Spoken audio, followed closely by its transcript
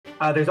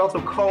There's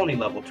also colony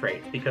level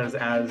traits because,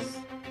 as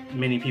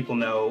many people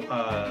know,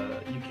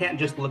 you can't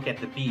just look at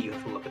the bee, you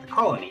have to look at the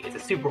colony. It's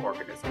a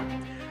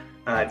superorganism.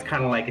 It's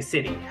kind of like a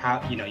city.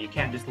 How, you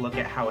can't just look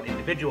at how an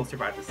individual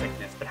survives a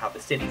sickness, but how the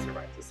city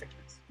survives the sickness.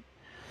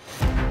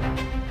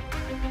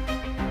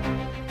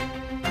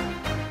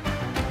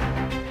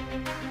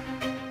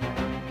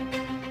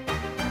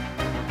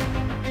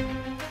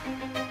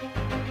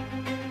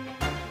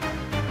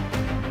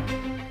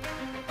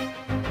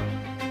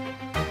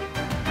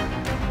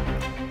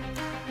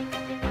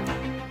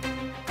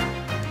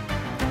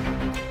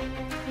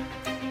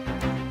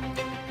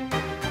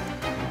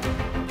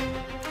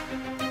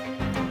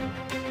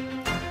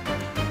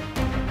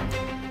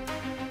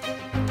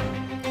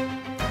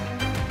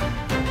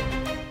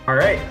 All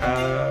right,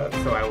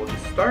 so I will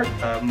just start.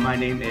 My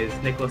name is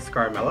Nicholas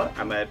Scaramella.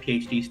 I'm a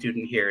PhD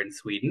student here in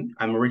Sweden.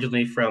 I'm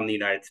originally from the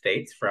United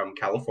States, from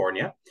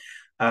California,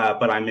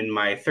 but I'm in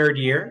my third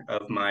year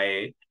of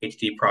my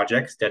PhD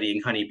project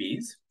studying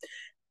honeybees.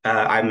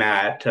 I'm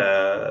at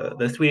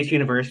the Swedish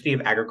University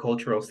of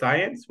Agricultural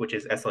Science, which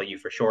is SLU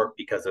for short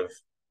because of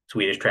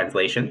Swedish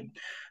translation.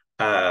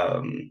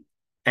 Um,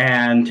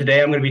 and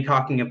today I'm going to be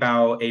talking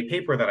about a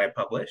paper that I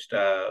published,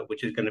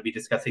 which is going to be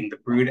discussing the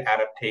brood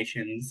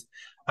adaptations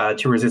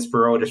to resist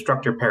Varroa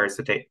destructor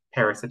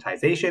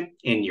parasitization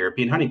in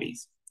European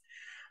honeybees.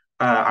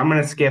 I'm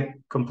going to skip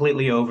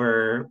completely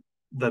over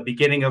the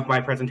beginning of my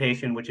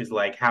presentation, which is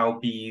like how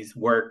bees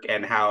work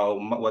and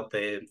what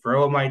the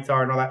Varroa mites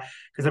are and all that,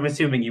 because I'm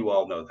assuming you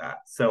all know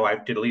that. So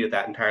I've deleted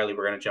that entirely.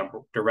 We're going to jump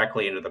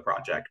directly into the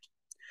project.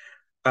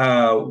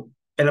 An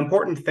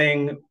important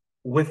thing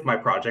with my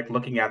project,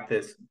 looking at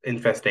this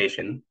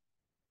infestation,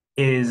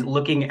 is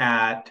looking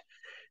at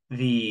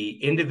the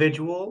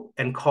individual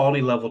and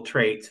colony level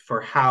traits for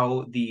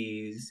how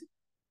these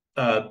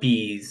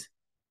bees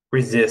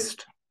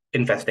resist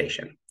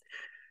infestation.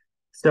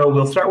 So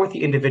we'll start with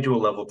the individual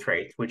level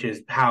traits, which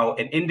is how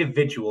an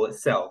individual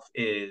itself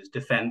is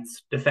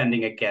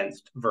defending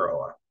against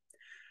Varroa.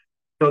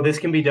 So this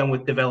can be done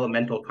with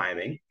developmental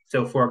timing.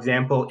 So for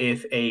example,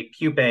 if a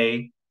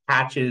pupae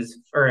hatches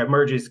or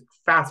emerges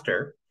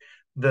faster,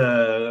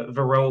 the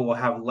Varroa will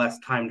have less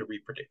time to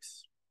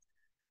reproduce.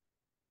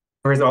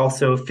 There is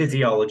also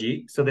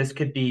physiology. So this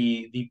could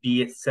be the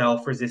bee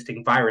itself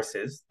resisting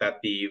viruses that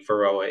the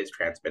Varroa is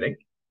transmitting.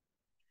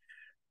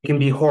 It can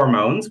be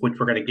hormones, which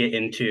we're going to get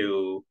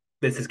into.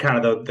 This is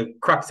kind of the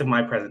crux of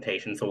my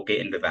presentation, so we'll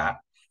get into that.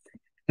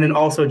 And then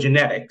also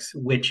genetics,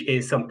 which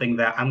is something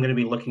that I'm going to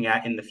be looking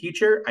at in the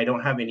future. I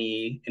don't have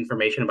any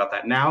information about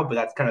that now, but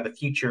that's kind of the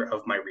future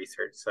of my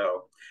research.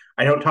 So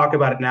I don't talk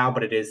about it now,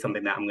 but it is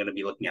something that I'm going to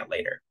be looking at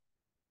later.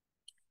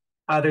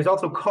 There's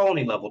also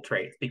colony level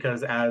traits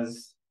because,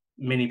 as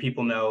many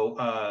people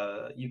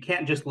know, you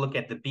can't just look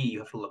at the bee, you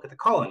have to look at the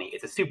colony.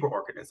 It's a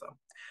superorganism.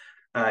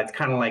 It's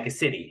kind of like a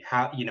city.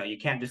 How, you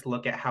can't just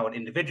look at how an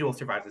individual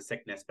survives a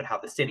sickness, but how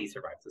the city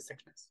survives the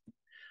sickness.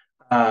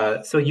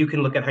 So you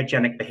can look at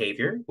hygienic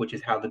behavior, which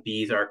is how the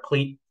bees are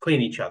clean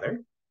each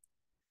other.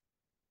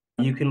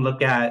 You can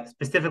look at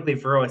specifically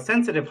Varroa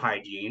sensitive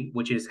hygiene,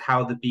 which is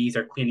how the bees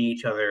are cleaning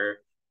each other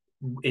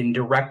in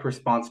direct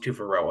response to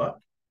Varroa,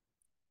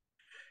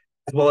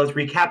 as well as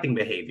recapping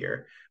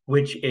behavior,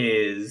 which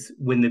is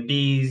when the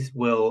bees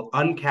will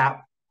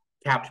uncap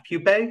capped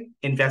pupae,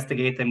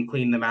 investigate them,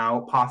 clean them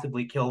out,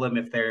 possibly kill them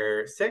if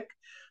they're sick.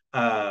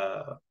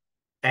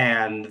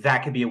 And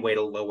that could be a way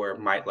to lower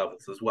mite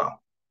levels as well.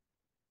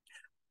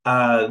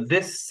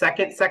 This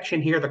second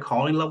section here, the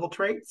colony level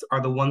traits,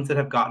 are the ones that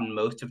have gotten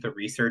most of the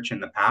research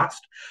in the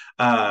past.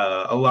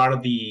 A lot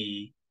of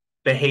the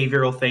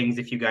behavioral things,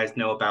 if you guys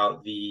know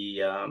about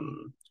the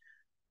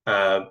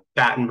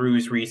Baton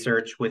Rouge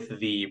research with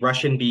the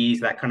Russian bees,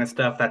 that kind of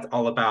stuff, that's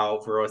all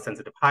about Varroa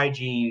sensitive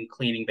hygiene,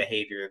 cleaning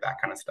behavior,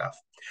 that kind of stuff.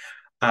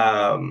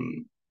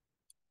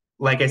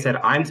 Like I said,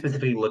 I'm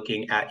specifically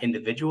looking at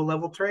individual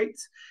level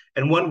traits.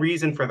 And one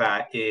reason for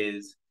that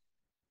is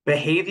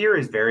behavior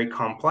is very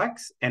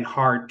complex and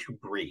hard to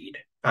breed.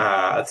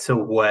 So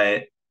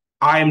what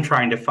I'm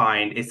trying to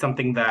find is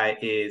something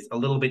that is a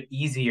little bit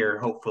easier,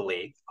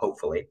 hopefully,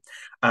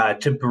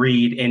 to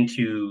breed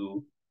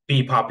into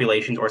bee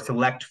populations or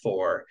select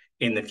for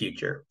in the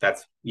future.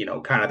 That's,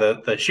 kind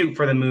of the shoot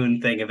for the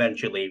moon thing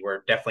eventually.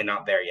 We're definitely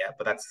not there yet,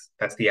 but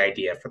that's the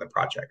idea for the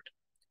project.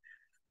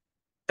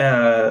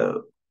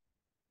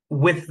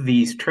 With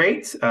these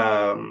traits,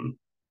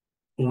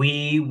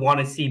 we want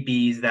to see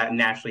bees that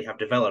naturally have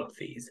developed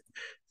these.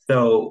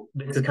 So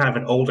this is kind of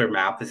an older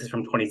map. This is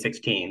from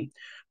 2016,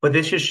 but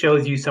this just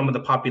shows you some of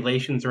the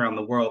populations around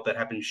the world that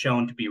have been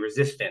shown to be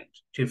resistant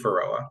to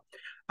Varroa.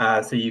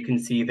 So you can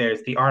see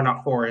there's the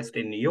Arnott Forest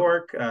in New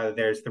York.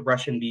 There's the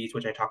Russian bees,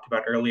 which I talked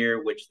about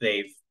earlier, which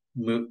they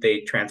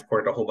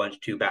transported a whole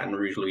bunch to Baton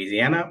Rouge,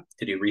 Louisiana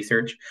to do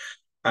research.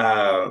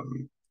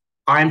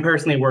 I'm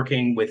personally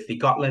working with the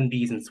Gotland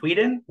bees in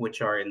Sweden,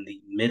 which are in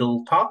the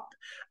middle top.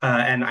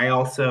 And I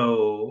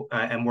also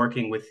am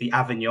working with the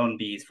Avignon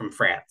bees from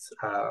France.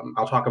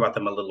 I'll talk about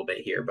them a little bit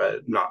here,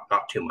 but not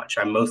too much.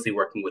 I'm mostly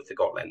working with the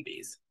Gotland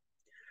bees.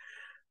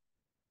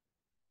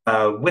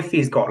 With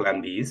these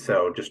Gotland bees,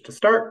 so just to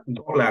start,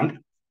 Gotland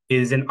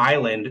is an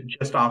island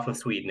just off of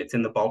Sweden. It's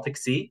in the Baltic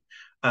Sea.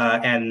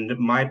 And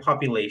my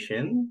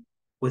population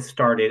was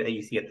started,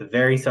 you see, at the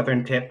very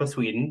southern tip of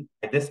Sweden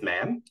by this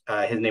man.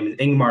 His name is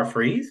Ingmar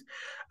Fries.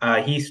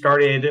 He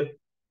started,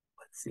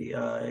 let's see,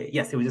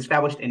 yes, it was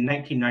established in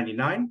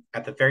 1999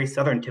 at the very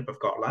southern tip of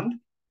Gotland.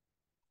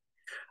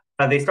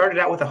 They started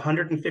out with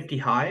 150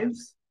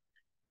 hives,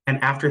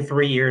 and after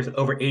 3 years,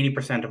 over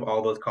 80% of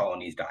all those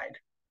colonies died.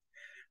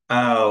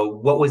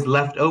 What was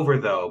left over,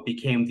 though,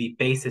 became the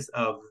basis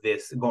of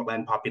this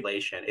Gotland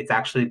population. It's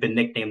actually been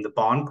nicknamed the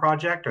Bond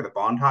Project or the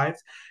Bond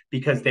Hives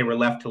because they were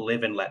left to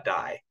live and let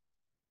die.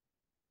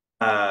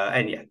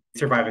 And yeah,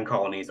 surviving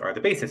colonies are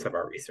the basis of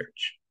our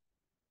research.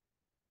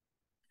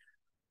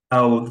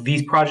 Oh,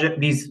 these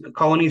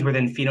colonies were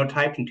then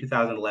phenotyped in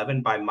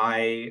 2011 by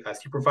my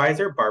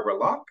supervisor, Barbara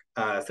Locke.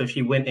 So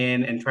she went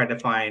in and tried to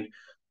find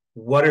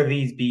what are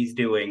these bees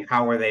doing?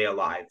 How are they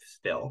alive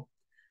still?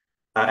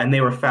 And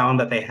they were found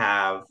that they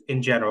have,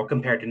 in general,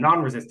 compared to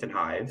non-resistant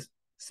hives,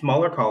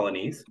 smaller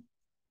colonies,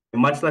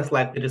 much less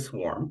likely to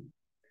swarm.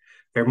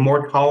 They're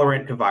more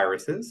tolerant to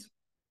viruses.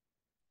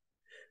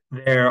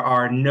 There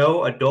are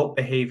no adult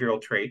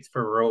behavioral traits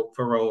for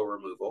Varroa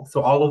removal.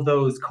 So all of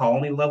those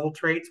colony level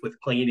traits with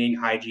cleaning,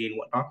 hygiene,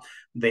 whatnot,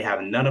 they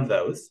have none of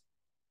those.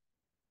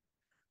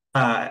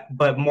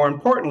 But more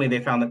importantly, they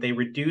found that they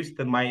reduced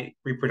the mite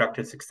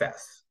reproductive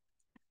success.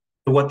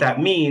 So what that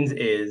means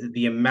is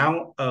the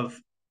amount of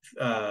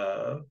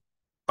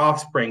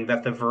offspring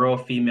that the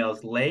Varroa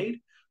females laid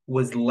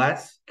was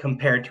less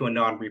compared to a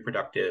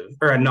non-reproductive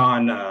or a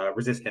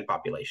non-resistant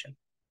population.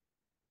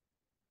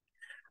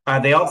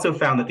 They also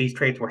found that these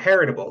traits were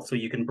heritable, so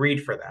you can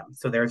breed for them.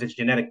 So there's a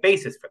genetic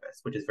basis for this,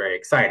 which is very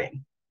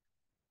exciting.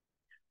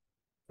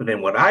 So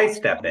then what I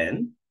step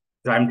in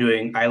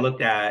is I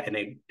looked at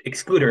an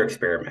excluder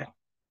experiment.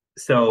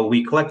 So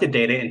we collected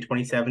data in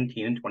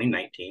 2017 and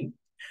 2019.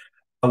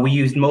 We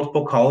used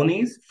multiple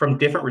colonies from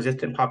different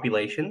resistant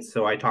populations.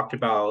 So I talked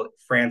about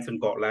France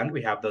and Gotland.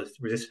 We have those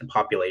resistant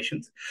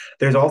populations.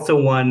 There's also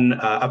one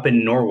up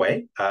in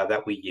Norway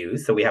that we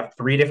use. So we have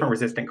 3 different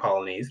resistant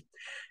colonies.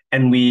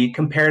 And we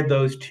compared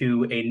those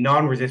to a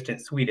non-resistant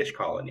Swedish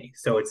colony.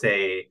 So it's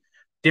a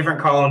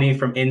different colony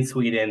from in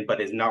Sweden, but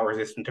is not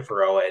resistant to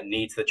Varroa and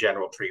needs the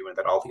general treatment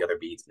that all the other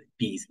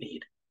bees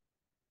need.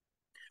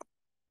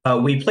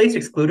 We placed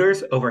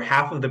excluders over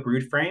half of the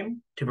brood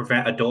frame to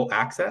prevent adult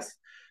access.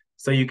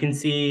 So you can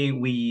see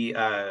we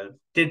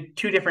did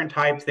 2 different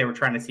types. They were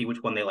trying to see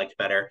which one they liked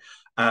better,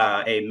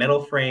 a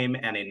metal frame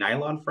and a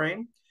nylon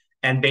frame.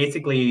 And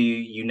basically,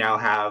 you now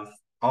have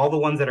all the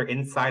ones that are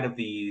inside of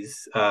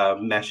these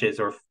meshes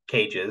or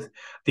cages,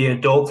 the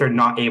adults are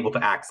not able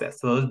to access.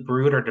 So those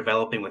brood are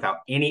developing without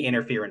any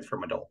interference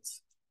from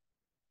adults.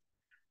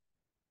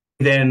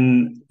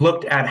 Then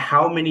looked at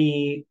how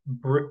many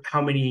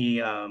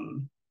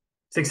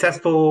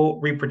successful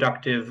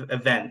reproductive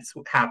events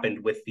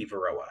happened with the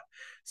Varroa.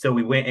 So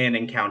we went in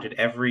and counted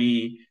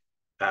every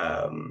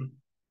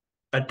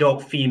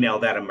adult female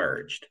that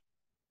emerged.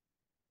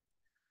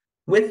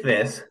 With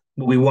this,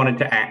 what we wanted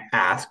to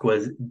ask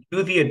was,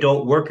 do the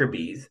adult worker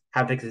bees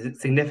have a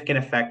significant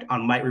effect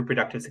on mite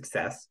reproductive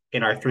success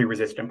in our 3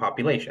 resistant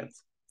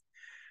populations?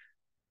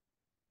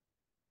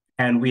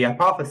 And we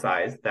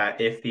hypothesized that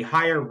if the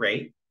higher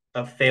rate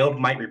of failed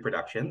mite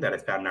reproduction that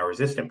is found in our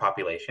resistant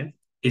population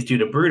is due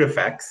to brood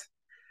effects,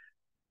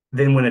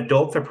 then when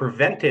adults are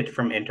prevented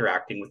from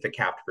interacting with the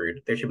capped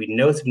brood, there should be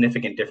no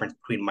significant difference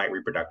between mite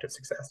reproductive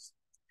success.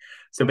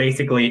 So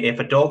basically, if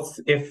adults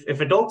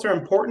are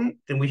important,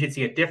 then we should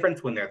see a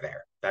difference when they're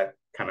there. That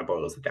kind of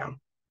boils it down.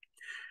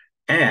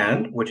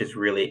 And, which is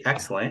really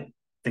excellent,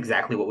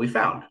 exactly what we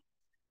found.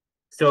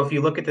 So if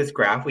you look at this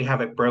graph, we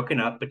have it broken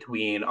up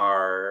between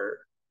our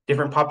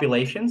different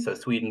populations, so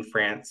Sweden,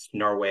 France,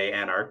 Norway,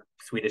 and our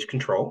Swedish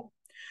control.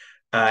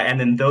 And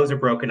then those are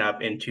broken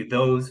up into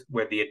those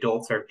where the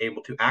adults are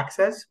able to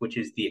access, which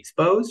is the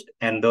exposed,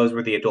 and those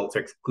where the adults are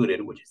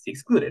excluded, which is the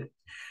excluded.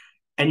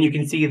 And you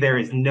can see there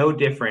is no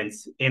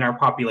difference in our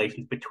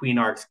populations between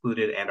our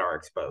excluded and our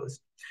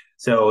exposed.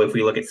 So if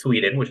we look at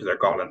Sweden, which is our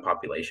Gotland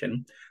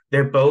population,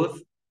 they're both,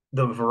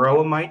 the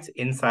Varroa mites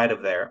inside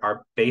of there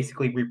are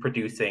basically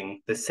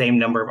reproducing the same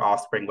number of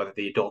offspring, whether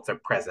the adults are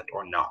present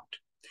or not.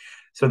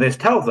 So this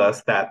tells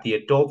us that the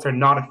adults are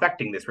not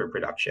affecting this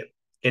reproduction.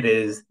 It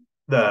is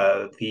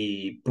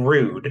the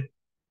brood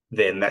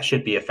then that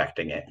should be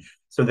affecting it.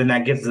 So then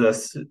that gives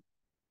us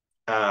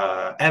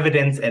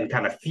evidence and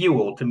kind of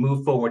fuel to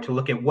move forward to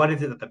look at what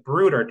is it that the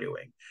brood are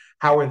doing.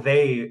 How are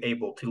they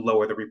able to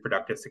lower the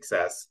reproductive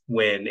success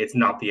when it's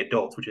not the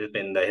adults, which has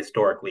been the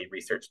historically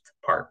researched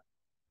part.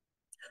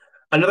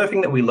 Another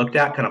thing that we looked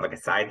at, kind of like a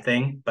side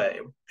thing, but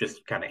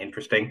just kind of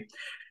interesting,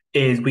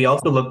 is we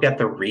also looked at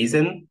the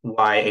reason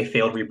why a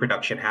failed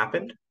reproduction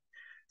happened.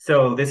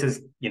 So this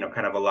is,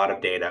 kind of a lot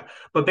of data.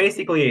 But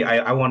basically,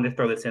 I wanted to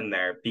throw this in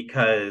there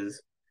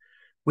because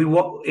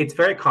it's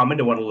very common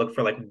to want to look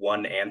for like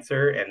one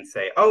answer and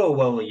say, oh,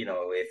 well,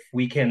 if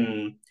we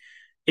can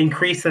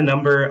increase the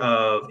number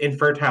of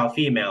infertile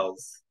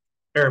females,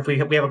 or if we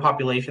have a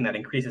population that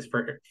increases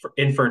for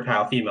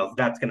infertile females,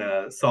 that's going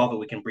to solve it.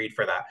 We can breed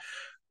for that.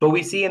 But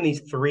we see in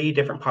these three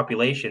different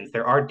populations,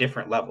 there are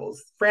different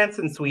levels. France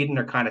and Sweden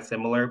are kind of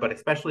similar, but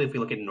especially if we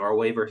look at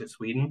Norway versus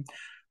Sweden,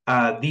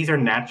 these are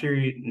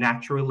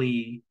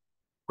naturally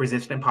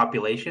resistant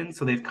populations.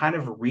 So they've kind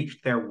of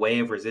reached their way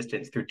of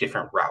resistance through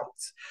different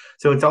routes.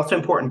 So it's also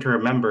important to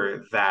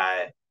remember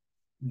that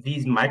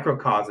these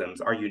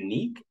microcosms are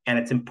unique and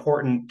it's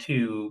important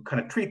to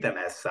kind of treat them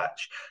as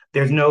such.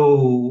 There's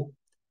no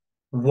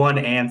one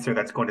answer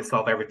that's going to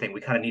solve everything.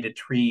 We kind of need to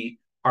treat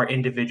our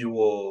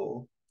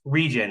individual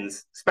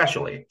regions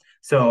specially.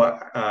 So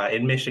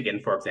in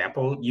Michigan, for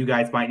example, you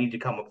guys might need to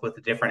come up with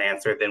a different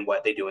answer than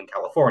what they do in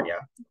California,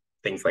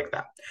 things like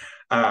that.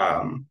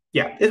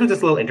 Yeah, this was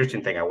just a little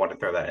interesting thing. I wanted to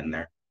throw that in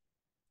there.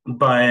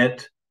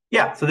 But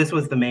yeah, so this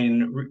was the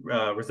main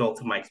results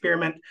of my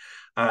experiment.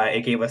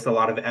 It gave us a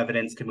lot of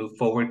evidence to move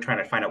forward, trying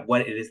to find out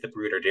what it is the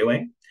brood are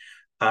doing.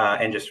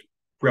 And just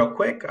real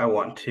quick, I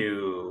want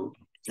to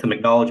some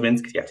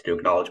acknowledgments because you have to do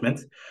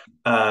acknowledgments.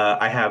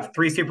 I have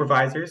three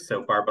supervisors,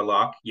 so Barbara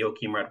Locke,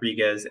 Joachim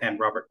Rodriguez, and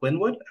Robert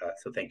Glenwood.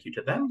 So thank you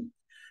to them.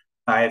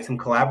 I have some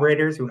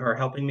collaborators who are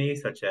helping me,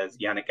 such as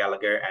Yannick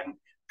Gallagher and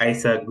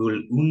Isa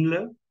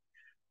Gulunle.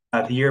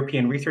 The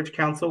European Research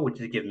Council, which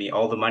has given me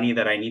all the money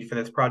that I need for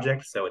this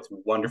project. So it's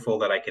wonderful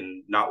that I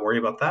can not worry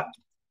about that.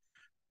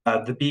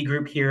 The B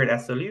group here at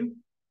SLU,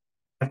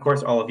 of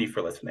course, all of you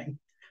for listening.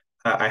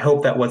 I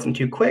hope that wasn't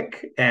too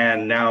quick.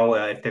 And now,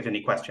 if there's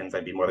any questions,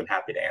 I'd be more than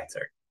happy to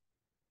answer.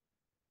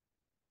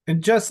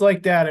 And just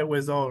like that, it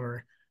was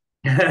over.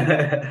 Hope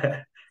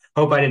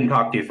I didn't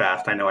talk too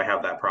fast. I know I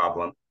have that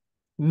problem.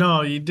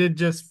 No, you did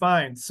just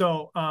fine.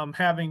 So,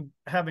 having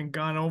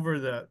gone over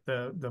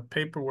the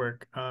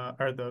paperwork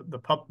or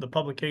the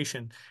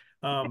publication,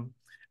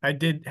 I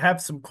did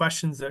have some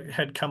questions that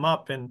had come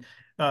up, and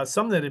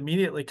some that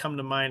immediately come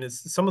to mind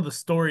is some of the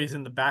stories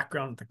in the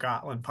background of the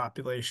Gotland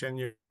population.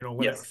 When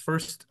it Yes.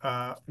 first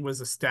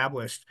was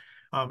established,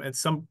 and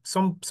some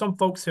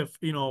folks have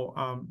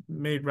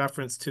made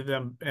reference to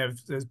them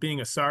as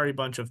being a sorry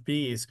bunch of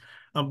bees,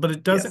 but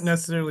it doesn't Yes.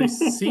 necessarily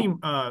seem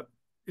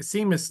it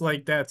seems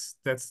like that's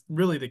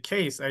really the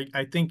case.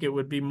 I think it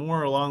would be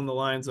more along the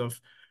lines of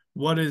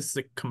what is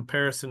the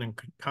comparison and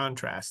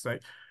contrast?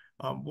 Like,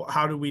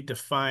 how do we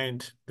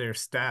define their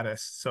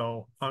status?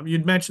 So,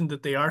 you'd mentioned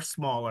that they are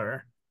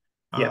smaller,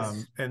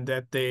 Yes. and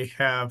that they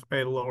have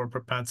a lower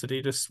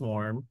propensity to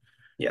swarm.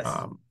 Yes.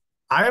 Um,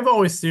 I have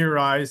always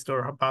theorized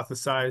or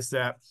hypothesized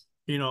that,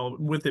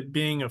 with it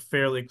being a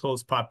fairly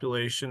close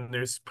population,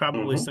 there's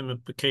probably Mm-hmm. some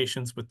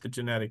implications with the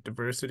genetic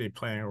diversity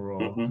playing a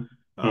role. Mm-hmm.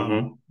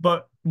 Mm-hmm.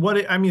 But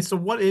so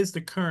what is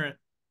the current,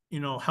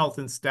 health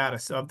and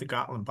status of the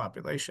Gotland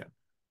population?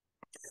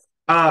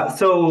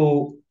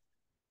 So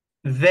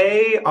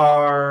they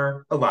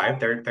are alive.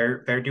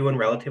 They're doing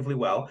relatively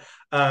well.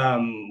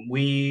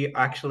 We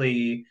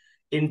actually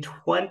in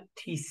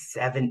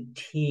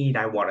 2017,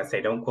 I want to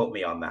say, don't quote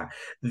me on that.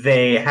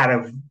 They had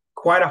a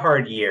quite a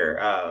hard year.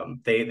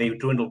 They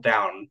dwindled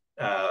down.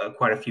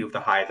 Quite a few of the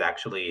hives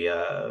actually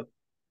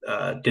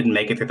didn't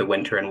make it through the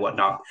winter and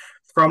whatnot.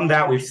 From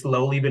that, we've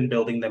slowly been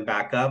building them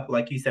back up.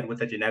 Like you said, with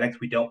the genetics,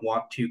 we don't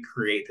want to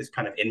create this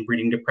kind of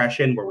inbreeding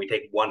depression where we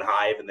take one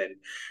hive and then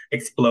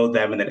explode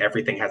them and then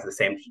everything has the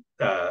same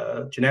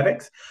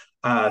genetics.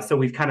 So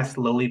we've kind of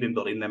slowly been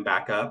building them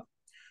back up.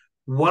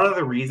 One of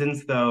the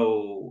reasons,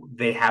 though,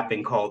 they have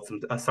been called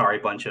a sorry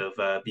bunch of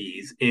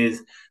bees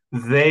is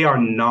they are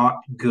not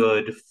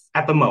good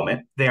at the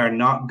moment. They are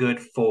not good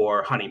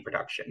for honey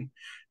production.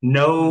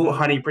 No Mm-hmm.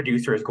 honey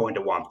producer is going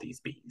to want these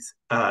bees.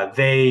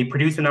 They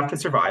produce enough to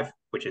survive,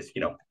 which is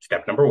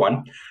step number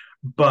one.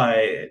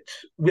 But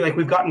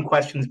we've gotten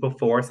questions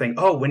before saying,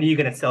 "Oh, when are you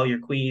going to sell your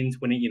queens?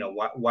 When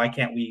why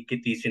can't we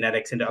get these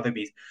genetics into other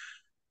bees?"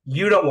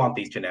 You don't want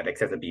these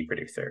genetics as a bee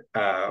producer.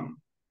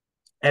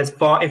 As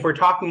far if we're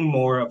talking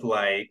more of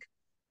like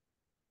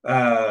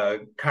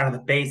kind of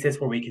the basis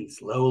where we can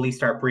slowly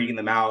start breeding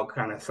them out,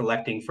 kind of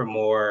selecting for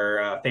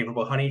more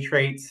favorable honey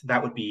traits,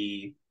 that would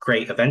be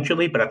great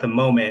eventually. But at the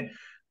moment,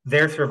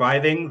 they're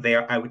surviving.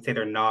 I would say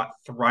they're not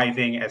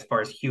thriving as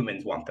far as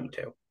humans want them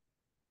to, if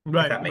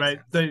Right, that makes right.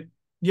 sense.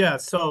 Yeah,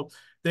 so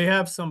they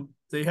have some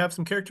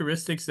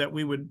characteristics that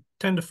we would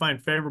tend to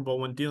find favorable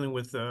when dealing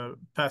with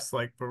pests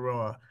like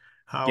Varroa.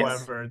 Yes,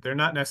 However, they're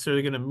not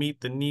necessarily going to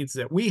meet the needs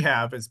that we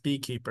have as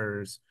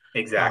beekeepers,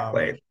 um,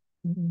 exactly.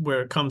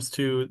 where it comes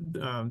to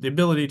the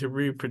ability to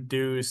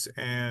reproduce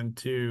and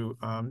to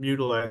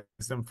utilize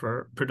them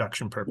for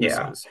production Yeah.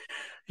 purposes.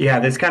 Yeah,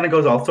 this kind of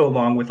goes also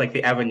along with like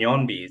the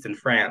Avignon bees in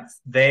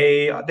France.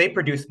 They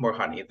produce more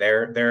honey.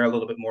 They're a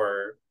little bit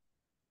more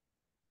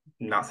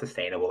not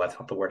sustainable. That's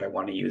not the word I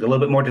want to use. A little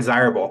bit more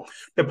desirable.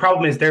 The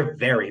problem is they're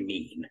very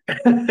mean.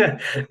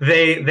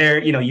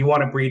 They're you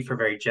want to breed for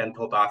very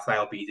gentle,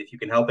 docile bees if you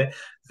can help it.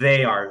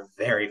 They are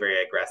very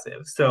very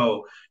aggressive.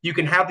 So you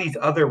can have these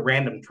other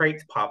random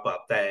traits pop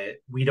up that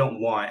we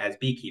don't want as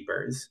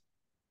beekeepers.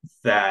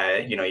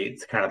 That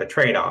it's kind of the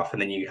trade off,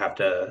 and then you have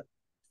to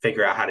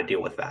figure out how to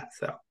deal with that.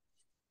 So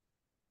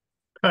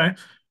Okay.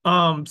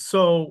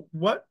 So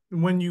what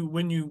when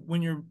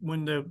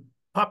the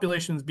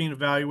population is being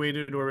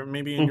evaluated, or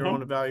maybe in your own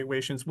Hmm.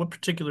 evaluations, what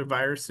particular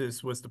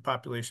viruses was the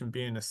population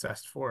being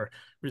assessed for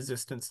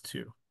resistance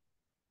to?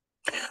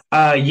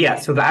 Yeah,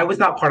 so I was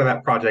not part of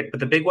that project, but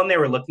the big one they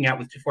were looking at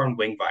was deformed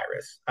wing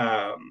virus.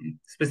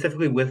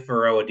 Specifically with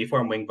Varroa,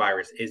 deformed wing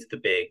virus is the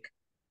big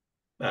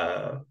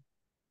uh,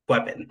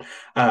 weapon.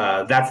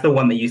 That's the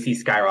one that you see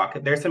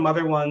skyrocket. There's some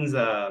other ones.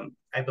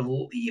 I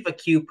believe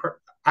acute.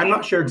 I'm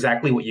not sure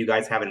exactly what you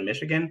guys have in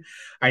Michigan.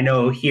 I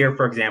know here,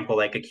 for example,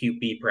 like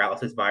acute bee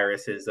paralysis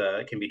virus is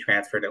can be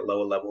transferred at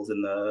lower levels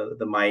in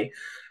the mite.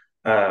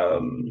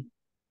 Um,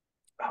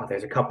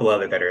 there's a couple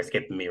other that are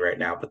escaping me right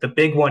now, but the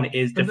big one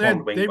is But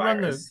deformed wing they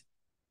run the virus.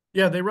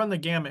 yeah, they run the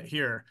gamut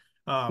here.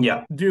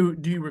 Yeah. Do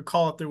you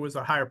recall if there was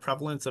a higher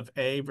prevalence of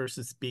A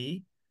versus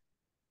B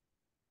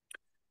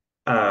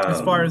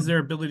as far as Um, their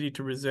ability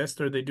to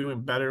resist? Are they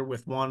doing better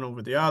with one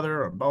over the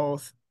other or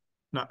both?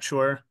 Not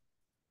sure.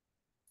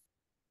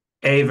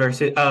 A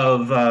versus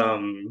of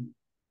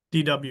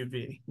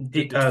DWV,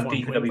 the deformed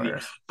wing DWB.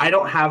 virus. I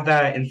don't have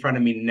that in front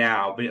of me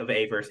now, but of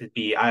A versus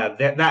B.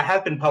 That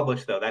has been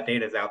published though. That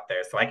data is out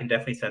there, so I can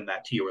definitely send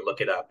that to you or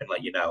look it up and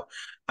let you know.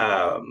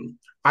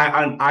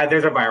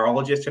 There's a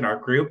virologist in our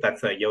group.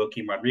 That's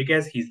Joaquim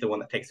Rodriguez. He's the one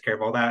that takes care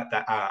of all that.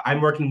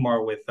 I'm working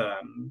more with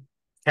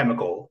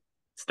chemical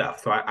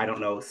stuff, so I don't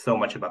know so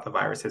much about the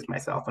viruses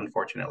myself,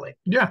 unfortunately.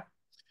 Yeah.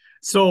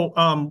 So,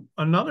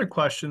 another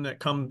question that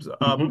comes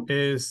up Hmm.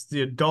 is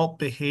the adult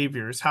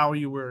behaviors, how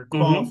you were Hmm.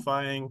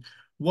 qualifying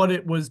what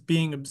it was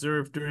being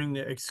observed during the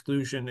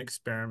exclusion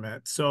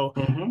experiment. So,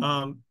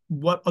 Hmm.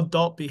 what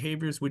adult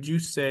behaviors would you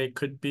say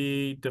could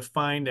be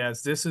defined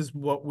as this is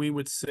what we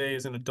would say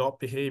is an adult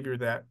behavior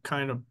that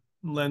kind of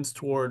lends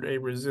toward a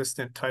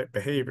resistant type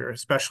behavior,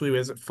 especially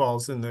as it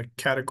falls in the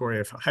category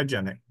of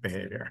hygienic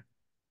behavior?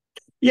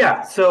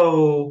 Yeah.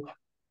 So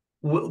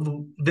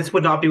this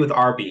would not be with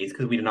our bees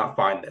because we did not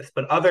find this,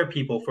 but other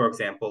people, for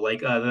example, like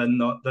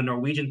the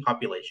Norwegian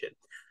population,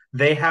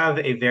 they have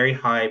a very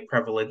high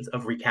prevalence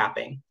of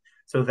recapping.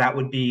 So that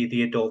would be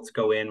the adults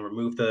go in,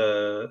 remove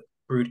the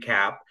brood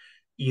cap,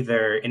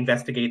 either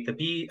investigate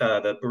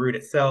the brood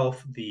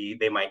itself.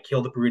 They might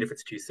kill the brood if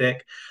it's too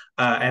sick,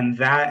 and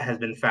that has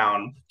been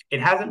found.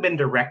 It hasn't been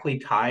directly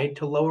tied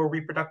to lower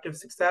reproductive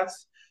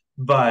success,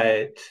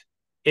 but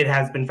it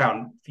has been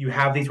found if you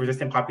have these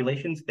resistant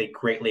populations, they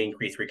greatly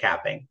increase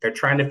recapping. They're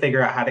trying to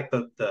figure out how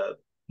to the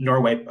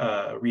Norway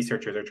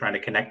researchers are trying to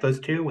connect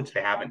those two, which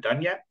they haven't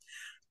done yet.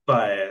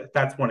 But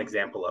that's one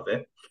example of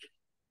it.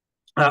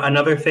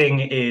 Another thing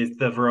is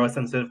the Varroa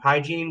sensitive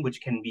hygiene,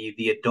 which can be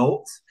the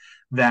adults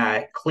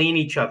that clean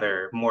each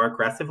other more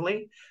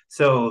aggressively.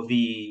 So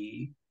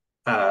the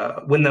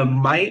when the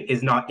mite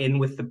is not in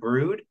with the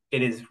brood,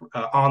 it is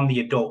on the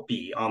adult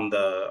bee on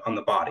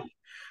the body,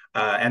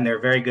 and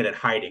they're very good at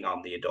hiding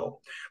on the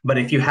adult. But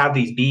if you have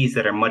these bees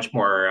that are much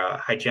more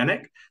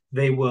hygienic,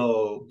 they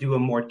will do a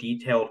more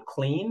detailed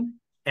clean,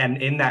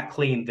 and in that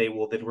clean, they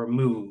will then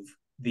remove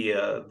the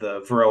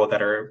Varroa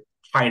that are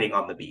hiding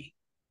on the bee.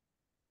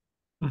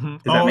 Mm-hmm.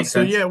 Does that Oh, make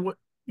so sense? yeah,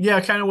 yeah,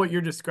 kind of what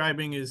you're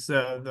describing is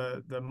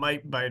the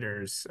mite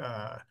biters,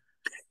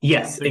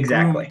 Yes,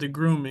 exactly. the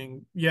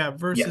grooming, yeah,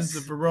 versus the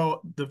Yes. Varroa,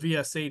 the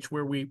VSH,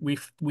 where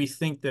we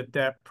think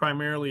that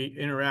primarily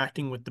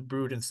interacting with the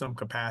brood in some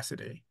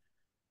capacity.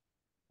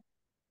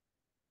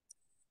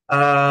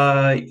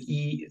 Uh,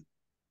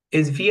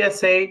 is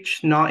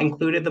VSH not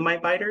included the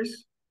mite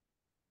biters?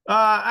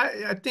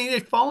 I think they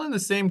fall in the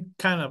same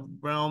kind of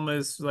realm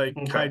as like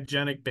Okay.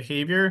 hygienic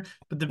behavior,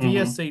 but the Mm-hmm.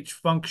 VSH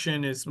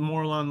function is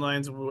more along the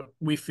lines of what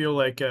we feel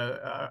like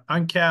a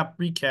uncap,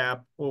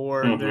 recap,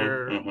 or Mm-hmm.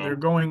 they're Mm-hmm.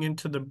 going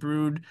into the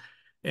brood,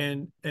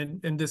 and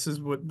this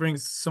is what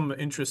brings some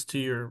interest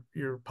to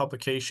your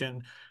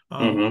publication.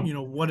 Mm-hmm. You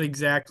know, what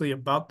exactly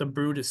about the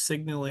brood is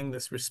signaling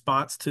this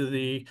response to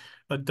the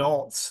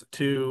adults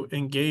to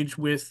engage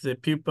with the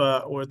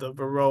pupa or the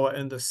varroa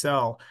in the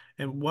cell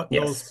and what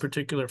those Yes.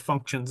 particular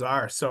functions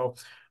are. So,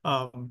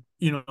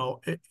 you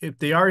know, if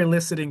they are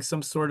eliciting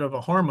some sort of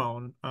a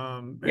hormone,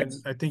 and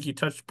Yes. I think you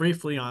touched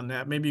briefly on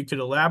that, maybe you could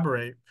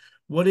elaborate.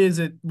 What is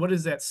it? What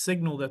is that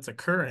signal that's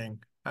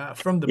occurring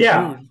from the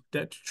Yeah. brood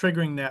that's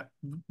triggering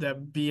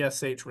that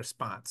BSH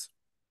response?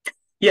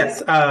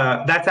 Yes.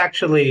 That's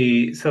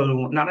actually so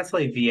not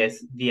necessarily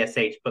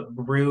VSH, but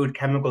brood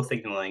chemical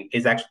signaling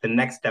is actually the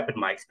next step in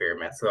my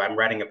experiment. So I'm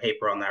writing a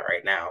paper on that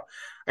right now.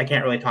 I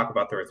can't really talk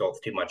about the results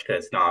too much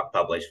because it's not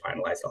published,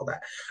 finalized, all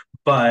that.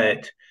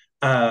 But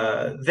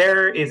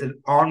there is an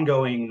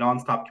ongoing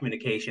nonstop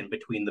communication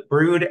between the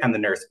brood and the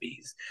nurse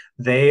bees.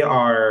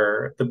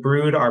 The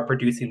brood are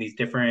producing these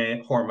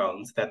different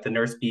hormones that the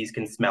nurse bees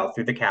can smell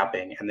through the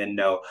capping and then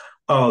know,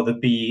 oh, the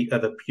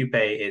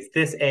pupae is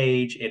this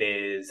age, it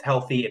is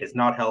healthy, it is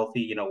not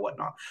healthy,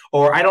 whatnot.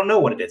 Or I don't know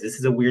what it is. This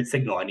is a weird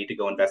signal. I need to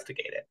go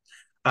investigate it.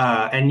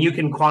 And you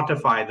can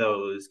quantify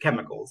those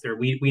chemicals, or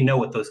we know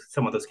what those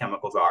some of those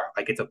chemicals are.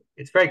 Like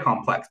it's very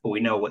complex, but we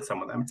know what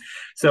some of them.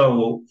 So,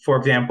 for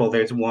example,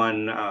 there's one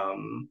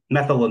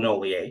methyl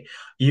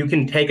You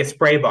can take a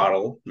spray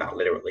bottle, not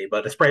literally,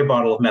 but a spray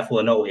bottle of methyl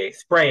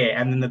spray it,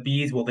 and then the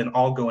bees will then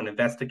all go and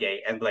investigate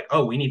and be like,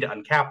 oh, we need to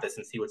uncap this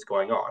and see what's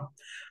going on.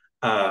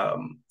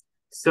 Um,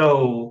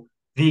 so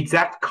the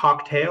exact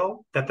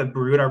cocktail that the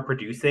brood are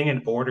producing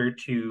in order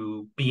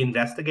to be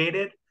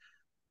investigated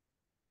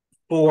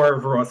for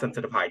Varroa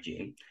sensitive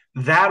hygiene.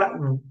 That,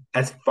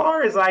 as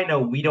far as I know,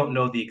 we don't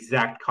know the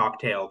exact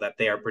cocktail that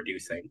they are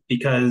producing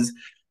because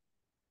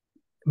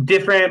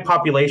different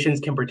populations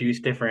can produce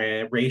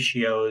different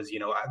ratios.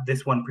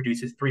 This one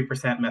produces 3%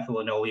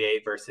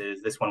 methylenoliate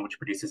versus this one, which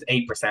produces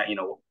 8%,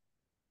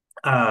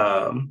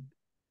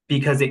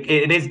 because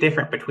it is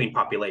different between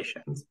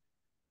populations.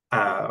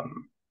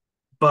 Um,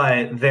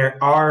 but there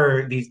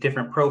are these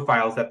different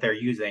profiles that they're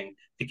using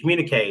to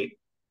communicate,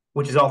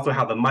 which is also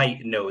how the mite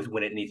knows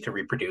when it needs to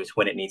reproduce,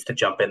 when it needs to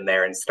jump in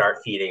there and start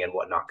feeding and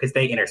whatnot, because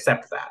they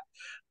intercept that.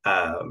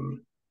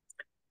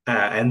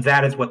 And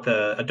that is what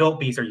the adult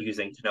bees are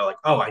using to know, like,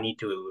 oh, I need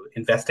to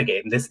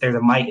investigate, and there's a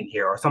mite in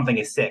here, or something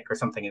is sick, or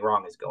something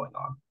wrong is going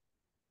on.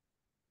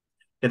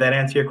 Did that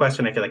answer your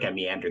question? I feel like I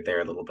meandered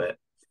there a little bit.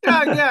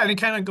 Yeah, and it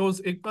kind of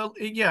goes.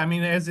 Yeah, I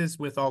mean, as is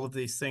with all of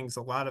these things,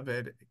 a lot of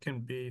it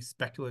can be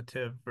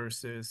speculative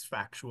versus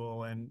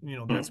factual, and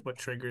that's what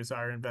triggers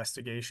our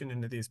investigation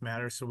into these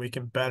matters, so we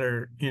can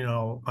better,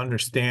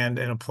 understand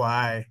and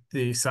apply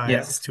the science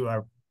Yes. to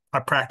our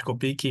practical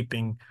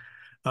beekeeping.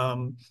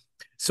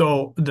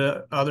 So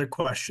the other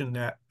question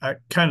that I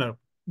kind of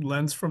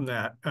lends from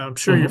that, I'm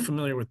sure you're Mm-hmm.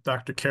 familiar with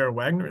Dr. Kara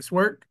Wagner's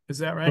work. Is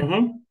that right?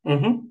 Mm-hmm.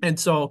 Mm-hmm. And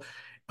so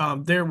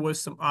there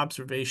was some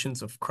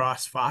observations of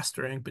cross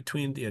fostering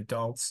between the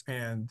adults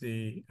and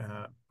the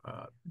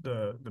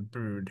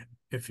brood,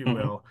 if you Mm-hmm.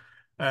 will.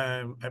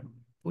 I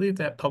believe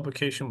that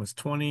publication was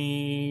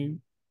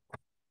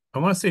I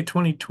want to say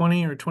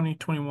 2020 or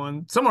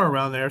 2021, somewhere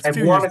around there. It's I a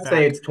few years want to say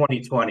back. it's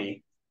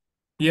 2020.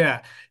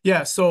 Yeah.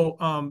 Yeah. So,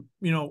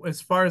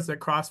 as far as the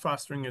cross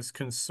fostering is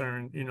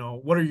concerned,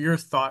 what are your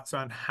thoughts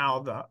on how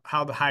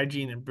the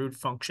hygiene and brood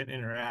function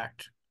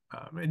interact?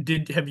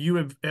 Have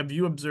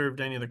you observed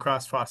any of the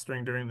cross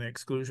fostering during the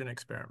exclusion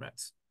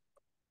experiments?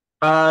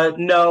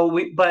 No,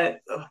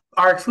 but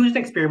our exclusion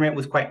experiment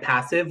was quite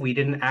passive. We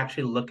didn't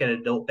actually look at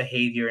adult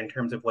behavior in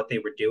terms of what they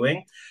were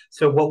doing.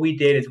 So what we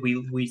did is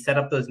we set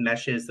up those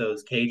meshes,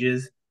 those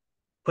cages,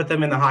 put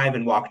them in the hive,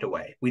 and walked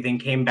away. We then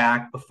came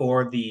back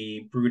before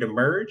the brood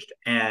emerged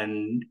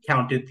and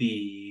counted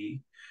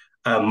the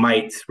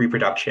mites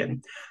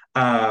reproduction.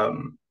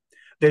 Um,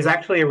 there's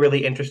actually a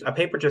really interesting a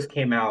paper just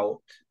came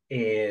out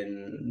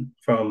in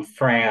from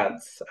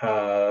France.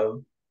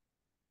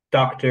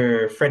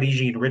 Dr. Freddie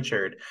Jean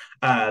Richard.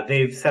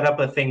 They've set up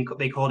a thing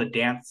they call it a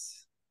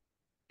dance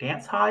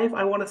hive,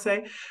 I want to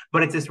say,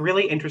 but it's this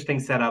really interesting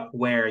setup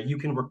where you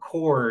can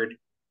record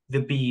the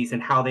bees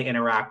and how they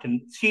interact,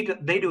 and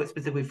they do it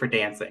specifically for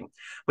dancing,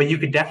 but you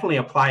could definitely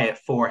apply it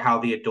for how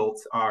the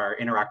adults are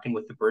interacting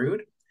with the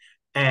brood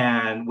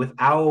and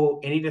without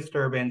any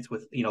disturbance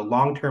with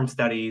long-term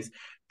studies,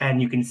 and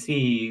you can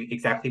see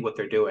exactly what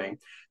they're doing.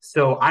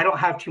 So I don't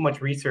have too much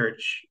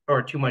research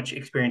or too much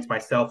experience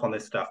myself on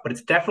this stuff, but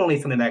it's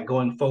definitely something that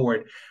going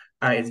forward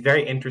is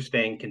very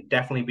interesting, can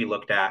definitely be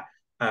looked at.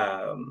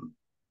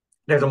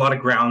 There's a lot of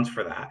grounds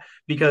for that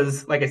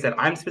because, like I said,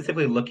 I'm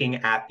specifically looking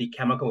at the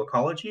chemical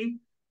ecology,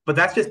 but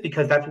that's just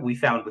because that's what we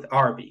found with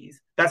our bees.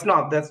 That's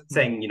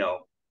saying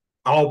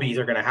all bees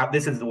are going to have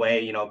this is the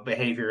way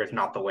behavior is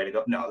not the way to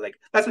go. No, like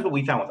that's just what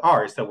we found with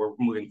ours, so we're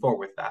moving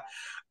forward with that.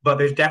 But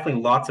there's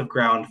definitely lots of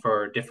ground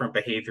for different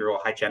behavioral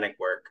hygienic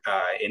work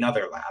in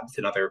other labs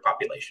in other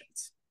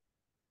populations.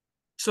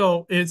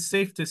 So it's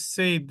safe to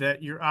say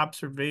that your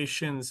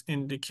observations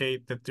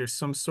indicate that there's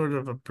some sort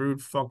of a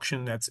brood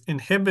function that's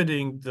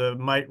inhibiting the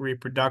mite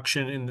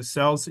reproduction in the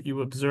cells that you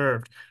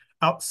observed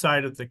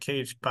outside of the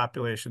caged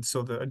population.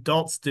 So the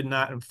adults did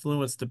not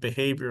influence the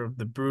behavior of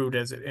the brood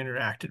as it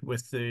interacted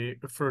with the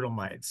fertile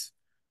mites.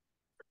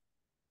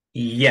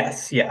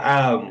 Yes,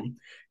 yeah.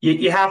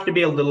 You have to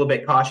be a little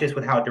bit cautious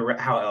with how direct,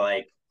 how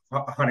like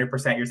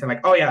 100% you're saying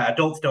like, oh yeah,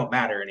 adults don't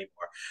matter anymore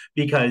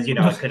because it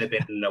could have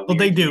been a Well,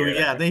 they weird do. year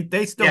Yeah, that.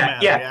 they still Yeah,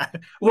 matter. yeah. Yeah.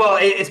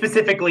 Well,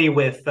 specifically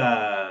with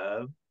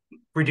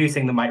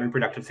reducing the mite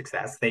reproductive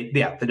success,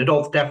 the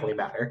adults definitely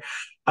matter.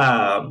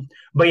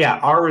 But yeah,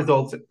 our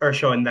results are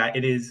showing that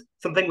it is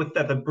something with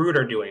that the brood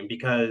are doing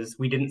because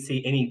we didn't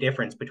see any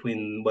difference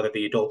between whether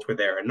the adults were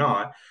there or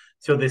not.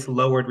 So this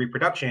lowered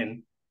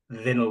reproduction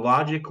then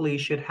logically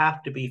should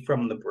have to be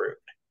from the brood.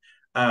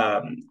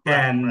 Right, right.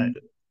 And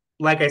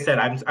like I said,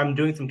 I'm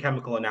doing some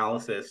chemical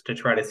analysis to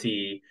try to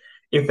see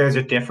if there's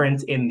a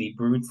difference in the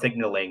brood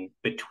signaling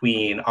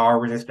between our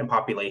resistant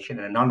population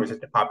and a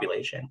non-resistant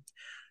population.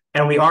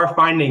 And we are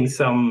finding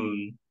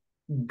some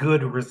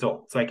good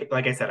results. Like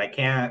I said, I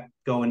can't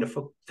go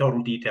into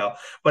total detail,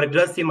 but it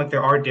does seem like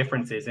there are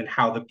differences in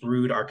how the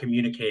brood are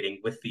communicating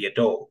with the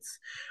adults,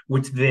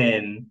 which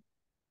then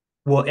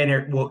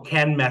will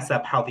can mess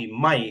up how the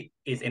mite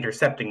is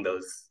intercepting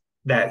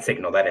that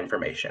signal, that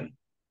information.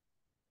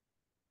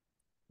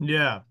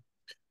 Yeah.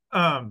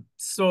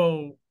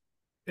 So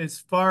as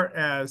far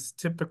as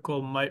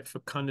typical mite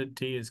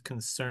fecundity is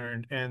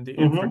concerned and the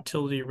Mm-hmm.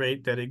 infertility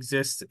rate that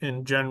exists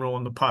in general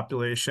in the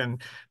population,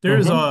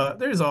 Mm-hmm.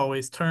 there's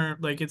always term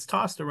like it's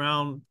tossed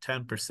around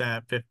 10%,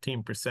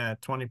 15%,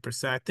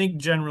 20%. I think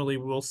generally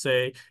we'll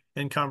say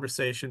in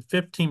conversation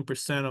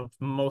 15% of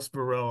most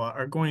Varroa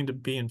are going to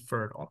be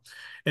infertile.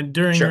 And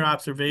during your Sure. Mm-hmm.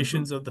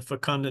 observations of the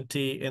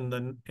fecundity in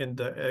the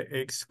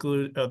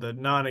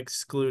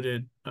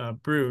non-excluded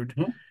brood,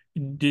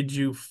 Mm-hmm. did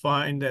you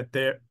find that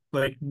there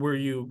like were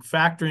you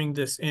factoring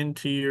this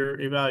into your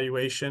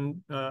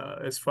evaluation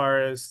as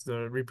far as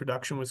the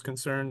reproduction was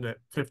concerned that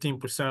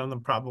 15% of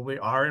them probably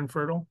are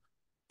infertile?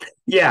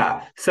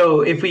 Yeah.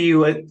 So if we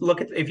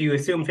look at if you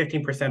assume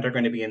 15% are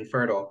going to be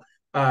infertile,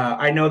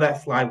 I know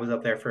that slide was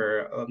up there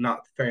for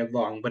not very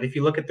long, but if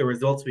you look at the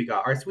results we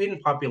got, our Sweden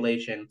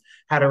population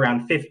had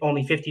around 50,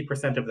 only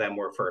 50% of them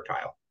were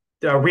fertile.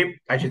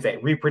 I should say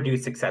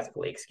reproduce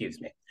successfully.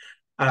 Excuse me.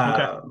 Okay.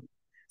 Um,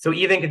 so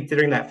even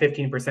considering that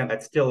 15%,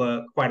 that's still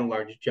a quite a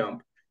large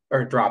jump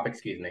or drop,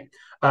 excuse me.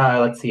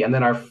 Let's see. And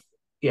then our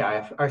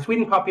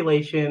Sweden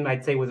population,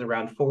 I'd say was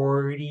around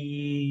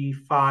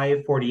 45,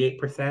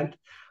 48%.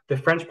 The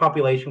French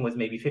population was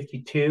maybe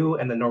 52,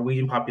 and the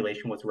Norwegian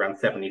population was around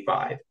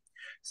 75.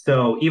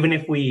 So even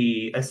if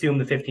we assume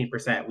the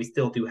 15%, we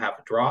still do have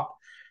a drop.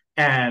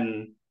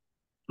 And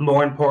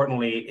more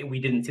importantly, we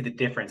didn't see the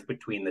difference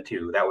between the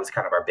two. That was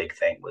kind of our big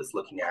thing, was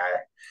looking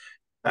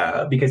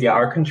at because yeah,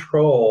 our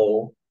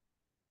control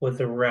was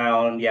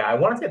around, yeah, I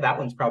want to say that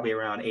one's probably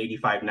around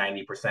 85,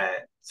 90%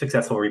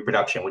 successful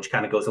reproduction, which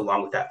kind of goes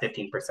along with that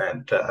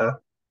 15%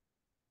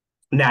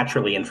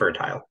 naturally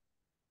infertile.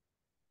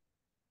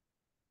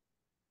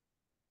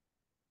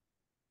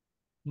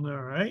 All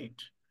right.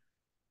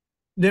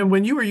 Then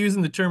when you were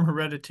using the term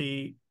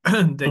heredity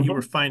that you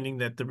were Mm-hmm, finding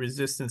that the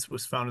resistance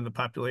was found in the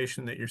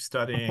population that you're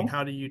studying, mm-hmm,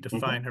 how do you mm-hmm.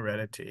 define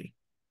heredity?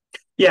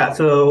 Yeah,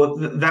 so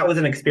that was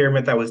an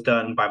experiment that was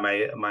done by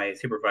my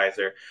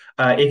supervisor.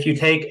 If you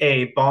take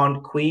a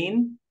bond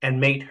queen and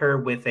mate her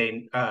with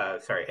a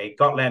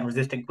Gotland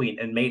resistant queen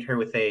and mate her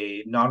with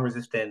a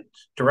non-resistant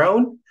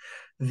drone,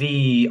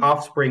 the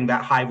offspring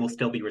that hive will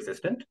still be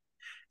resistant.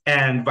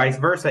 And vice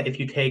versa, if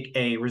you take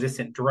a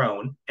resistant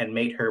drone and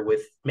mate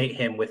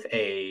him with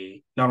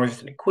a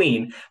non-resistant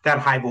queen, that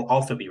hive will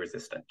also be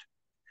resistant.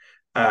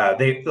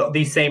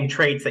 These same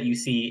traits that you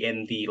see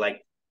in the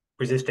like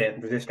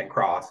resistant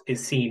cross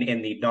is seen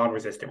in the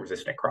non-resistant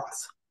resistant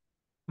cross.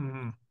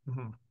 Mm-hmm.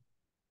 Mm-hmm.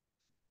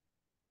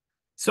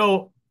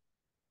 So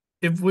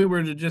if we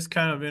were to just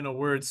kind of in a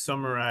word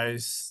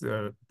summarize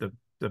the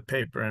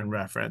paper and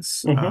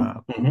reference,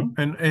 Mm-hmm,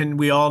 mm-hmm. and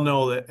we all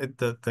know that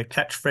the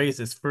catchphrase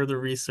is further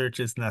research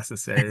is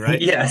necessary,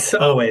 right? Yes,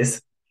 Um,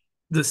 always.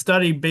 the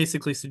study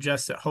basically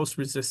suggests that host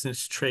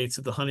resistance traits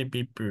of the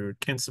honeybee brood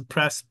can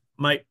suppress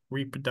mite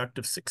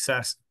reproductive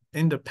success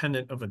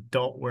independent of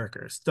adult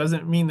workers.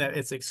 Doesn't mean that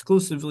it's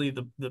exclusively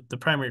the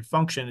primary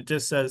function. It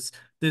just says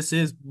this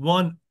is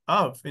one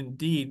of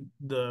indeed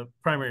the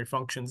primary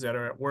functions that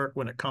are at work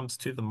when it comes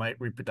to the mite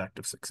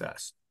reproductive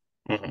success.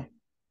 Mm-hmm.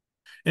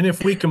 And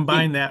if we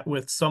combine that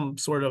with some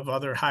sort of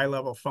other high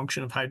level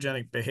function of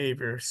hygienic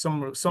behavior,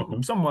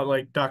 Mm-hmm. somewhat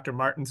like Dr.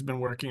 Martin's been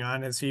working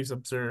on as he's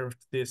observed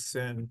this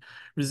in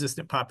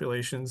resistant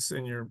populations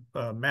in your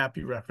map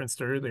you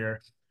referenced earlier,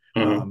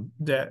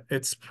 Mm-hmm. that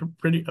it's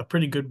a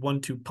pretty good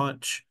 1-2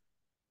 punch.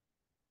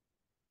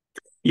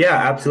 Yeah,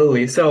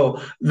 absolutely. So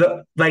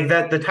the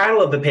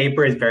title of the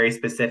paper is very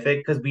specific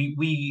because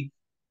we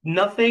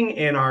nothing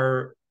in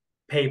our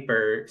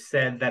paper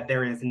said that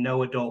there is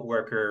no adult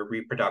worker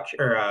reproduction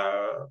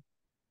or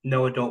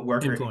no adult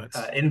worker Influence.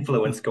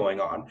 influence going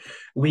on.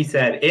 We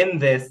said in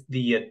this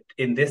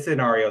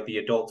scenario the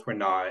adults were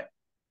not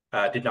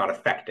did not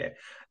affect it.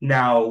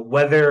 Now,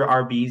 whether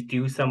our bees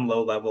do some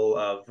low level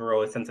of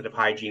Varroa sensitive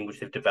hygiene, which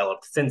they've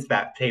developed since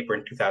that paper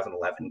in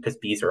 2011, because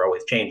bees are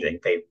always changing,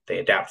 they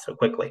adapt so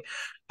quickly.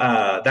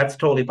 That's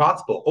totally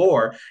possible.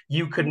 Or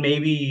you could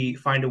maybe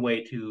find a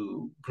way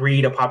to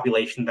breed a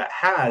population that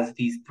has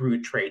these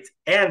brood traits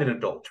and an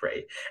adult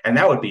trait, and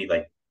that would be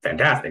like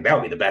fantastic. That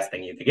would be the best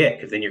thing you could get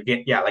because then you're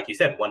getting, yeah, like you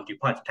said, 1-2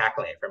 punch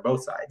tackling it from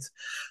both sides.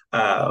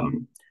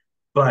 Um,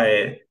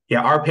 but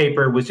yeah, our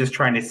paper was just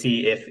trying to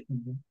see if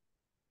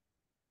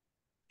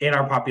in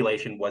our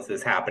population was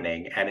this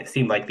happening, and it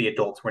seemed like the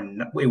adults were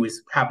it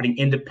was happening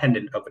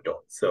independent of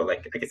adults. So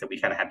like I said, we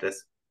kind of had to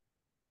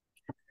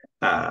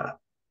uh,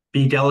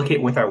 be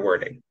delicate with our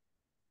wording.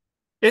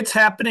 It's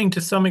happening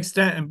to some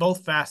extent in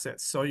both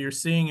facets. So you're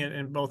seeing it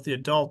in both the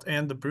adult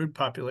and the brood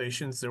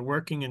populations. They're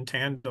working in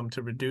tandem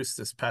to reduce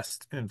this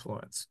pest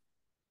influence.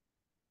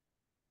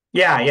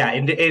 Yeah.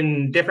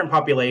 In different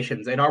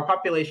populations. In our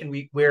population,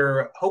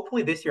 we're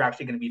hopefully this year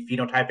actually going to be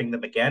phenotyping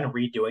them again,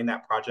 redoing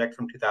that project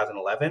from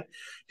 2011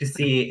 to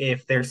see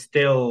if there's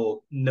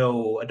still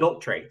no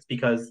adult traits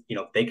because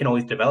they can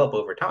always develop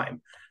over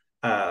time.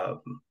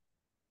 Um,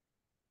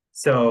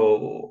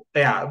 so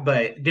yeah,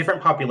 but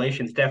different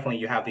populations definitely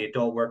you have the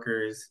adult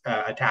workers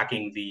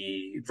attacking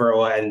the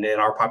Varroa, and in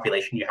our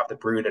population you have the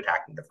brood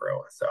attacking the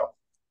Varroa. So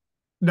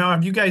Now,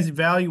 have you guys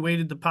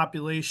evaluated the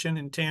population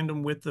in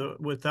tandem with the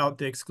without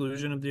the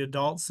exclusion of the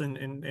adults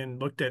and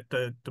looked at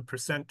the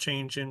percent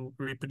change in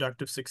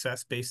reproductive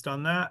success based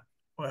on that,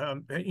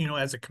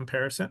 as a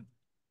comparison?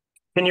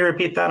 can you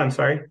repeat that? I'm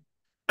sorry.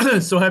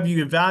 So have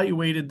you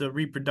evaluated the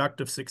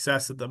reproductive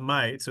success of the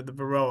mites or the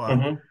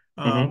Varroa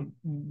Hmm. Hmm. um,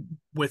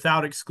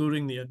 without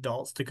excluding the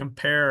adults to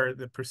compare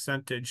the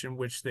percentage in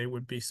which they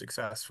would be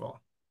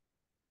successful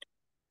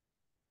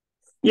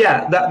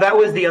Yeah, that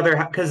was the other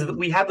because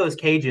we had those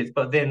cages,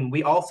 but then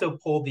we also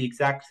pulled the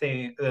exact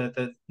same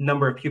the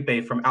number of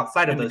pupae from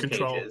outside of in the those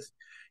control? cages.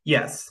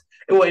 Yes.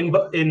 Well,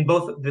 in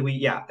both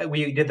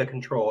we did the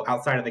control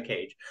outside of the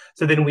cage.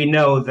 So then we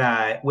know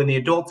that when the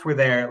adults were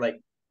there, like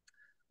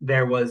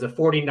there was a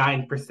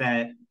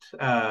 49%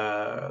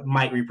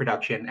 mite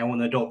reproduction, and when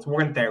the adults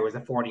weren't there, it was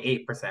a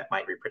 48%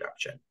 mite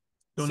reproduction.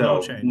 So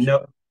no So change.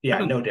 no, yeah,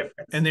 no And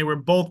difference. they were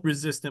both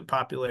resistant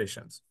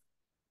populations.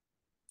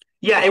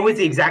 Yeah, it was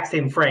the exact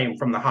same frame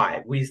from the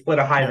hive. We split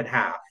a hive in Yep.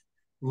 half,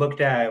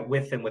 looked at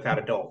with and without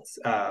adults.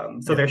 So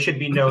Yep. there should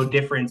be no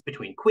difference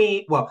between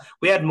queen. Well,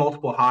 we had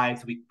multiple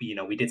hives. We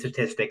did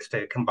statistics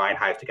to combine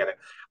hives together,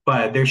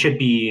 but there should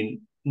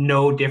be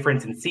no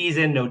difference in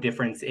season, no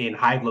difference in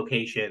hive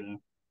location.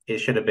 It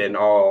should have been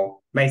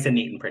all nice and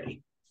neat and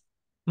pretty.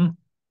 Hmm.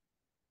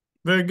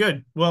 Very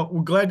good. Well,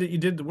 we're glad that you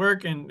did the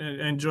work and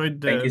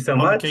enjoyed Thank you the so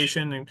much.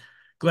 publication and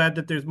glad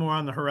that there's more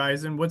on the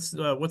horizon. What's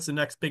the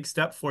next big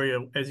step for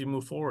you as you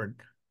move forward?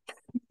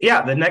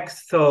 Yeah,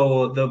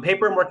 so the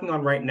paper I'm working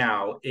on right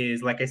now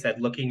is, like I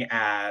said, looking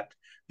at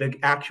the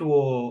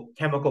actual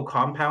chemical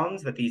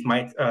compounds that these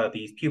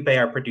pupae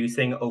are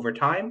producing over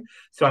time.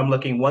 So I'm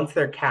looking once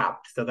they're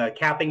capped. So the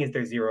capping is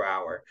their 0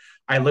 hour.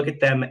 I look at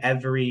them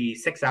every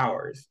 6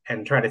 hours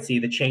and try to see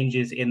the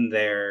changes in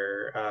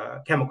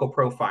their chemical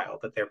profile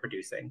that they're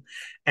producing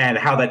and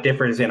how that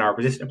differs in our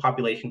resistant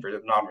population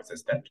versus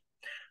non-resistant.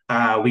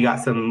 We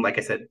got some, like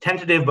I said,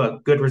 tentative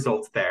but good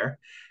results there.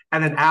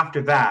 And then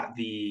after that,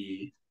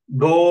 the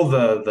goal,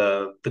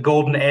 the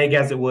golden egg,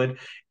 as it would,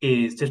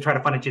 is to try to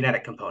find a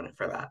genetic component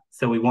for that.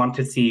 So we want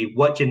to see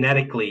what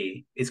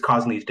genetically is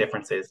causing these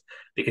differences,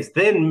 because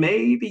then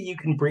maybe you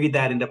can breed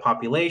that into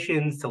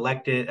populations,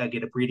 select it,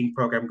 get a breeding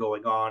program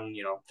going on.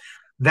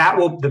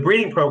 The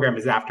breeding program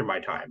is after my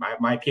time.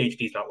 My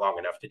PhD is not long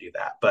enough to do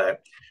that,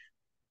 but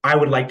I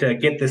would like to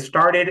get this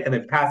started and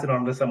then pass it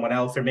on to someone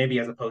else, or maybe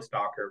as a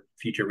postdoc or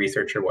future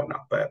research or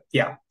whatnot. But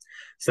yeah,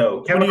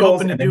 so What are you chemicals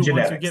hoping to and then do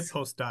once you get genetics.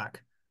 postdoc?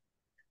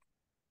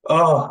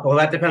 Oh, well,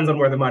 that depends on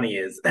where the money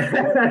is.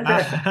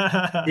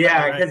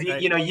 Yeah, Right, because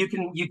right.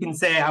 you can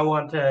say I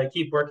want to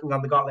keep working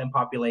on the Gotland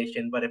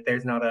population, but if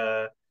there's not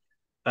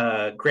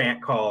a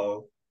grant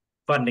call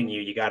funding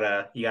you, you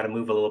gotta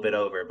move a little bit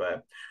over.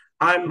 But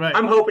I'm Right.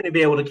 I'm hoping to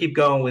be able to keep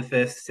going with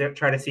this,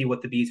 try to see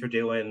what the bees are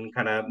doing,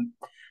 kind of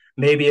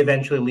maybe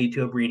eventually lead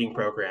to a breeding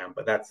program.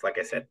 But that's, like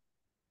I said,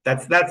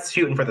 that's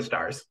shooting for the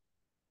stars.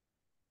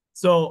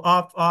 So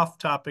off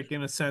topic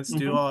in a sense,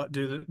 Mhm.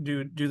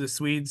 do the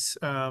Swedes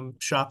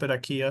shop at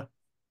IKEA?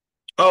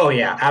 Oh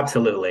yeah,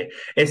 absolutely.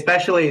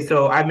 Especially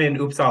so I'm in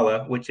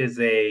Uppsala, which is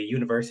a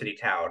university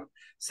town.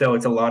 So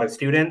it's a lot of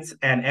students,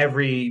 and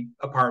every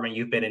apartment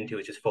you've been into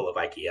is just full of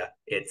IKEA.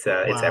 It's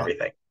Wow,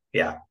 everything.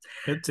 Yeah.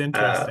 it's Uh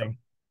interesting.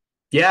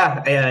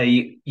 yeah,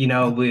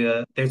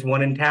 there's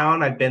one in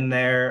town. I've been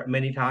there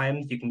many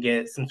times. You can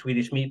get some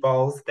Swedish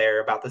meatballs.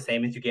 They're about the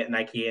same as you get in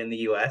IKEA in the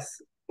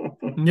US.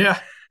 Yeah,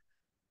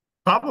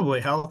 probably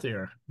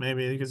healthier,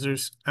 maybe because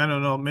there's I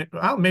don't know,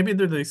 maybe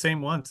they're the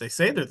same ones. They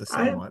say they're the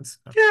same I ones.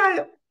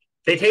 Yeah,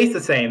 they taste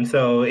the same.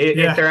 So if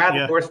Yeah, they're adding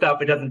yeah, more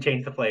stuff, it doesn't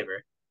change the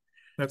flavor.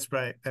 that's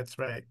right. That's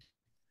right.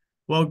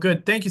 Well,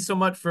 good. Thank you so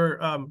much for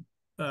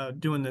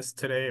doing this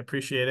today.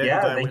 Appreciate it.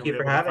 Yeah, Glad we thank you were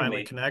for able to having finally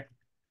me. connect.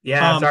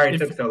 Yeah, sorry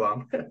it If took so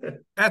long.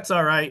 That's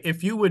all right.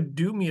 If you would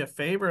do me a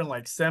favor and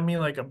like send me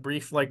like a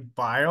brief like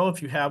bio,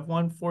 if you have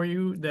one for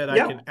you that I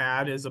Yeah. can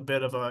add as a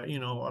bit of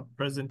a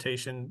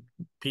presentation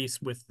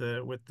piece with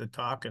the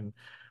talk, and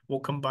we'll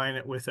combine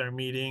it with our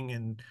meeting,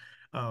 and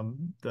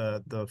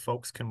the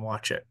folks can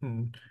watch it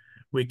and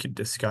we could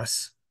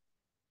discuss.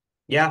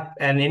 Yeah.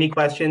 And any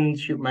questions,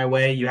 shoot my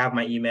way. You have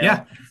my Yeah. email.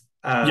 Yep.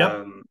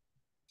 Um,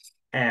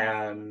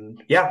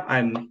 and yeah,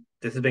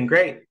 this has been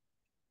great.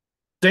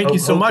 Thank you Hope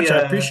so hope much. I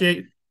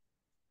appreciate.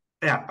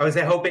 yeah, I would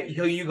say hope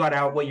you got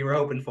out what you were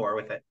hoping for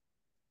with it.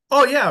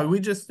 Oh yeah, we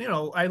just,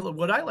 I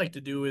what I like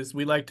to do is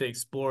we like to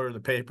explore the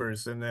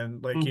papers and then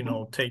like,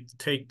 Hmm.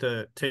 take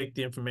the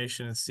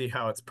information and see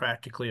how it's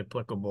practically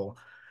applicable.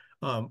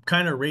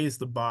 Kind of raise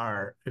the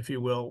bar, if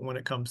you will, when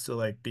it comes to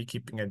like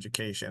beekeeping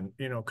education,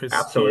 because here,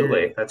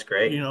 Absolutely. That's you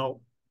great. know,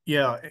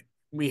 yeah,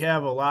 we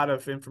have a lot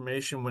of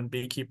information when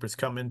beekeepers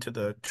come into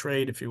the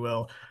trade, if you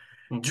will.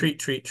 Hmm.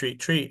 Treat.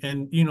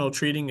 And,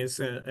 treating is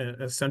an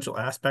essential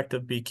aspect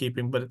of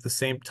beekeeping. But at the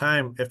same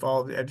time, if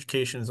all the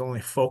education is only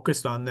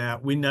focused on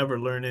that, we never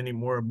learn any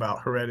more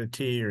about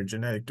heredity or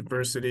genetic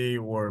diversity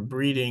or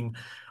breeding.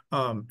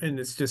 And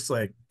it's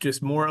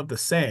just more of the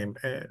same.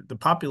 The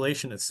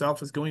population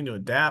itself is going to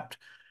adapt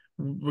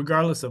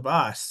regardless of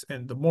us.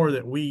 And the more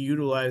that we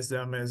utilize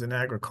them as an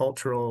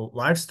agricultural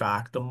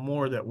livestock, the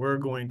more that we're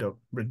going to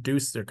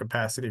reduce their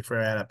capacity for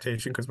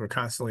adaptation because we're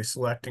constantly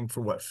selecting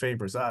for what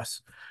favors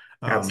us.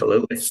 Um,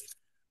 Absolutely.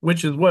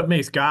 which is what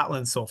makes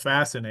Scotland so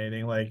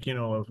fascinating. Like,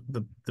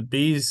 the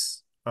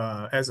bees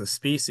as a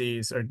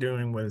species are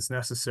doing what is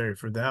necessary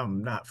for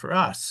them, not for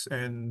us.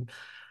 And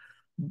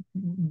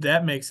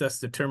that makes us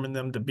determine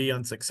them to be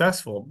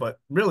unsuccessful, but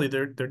really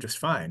they're just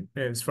fine.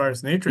 As far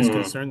as nature is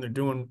Mm, concerned, they're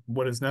doing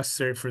what is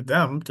necessary for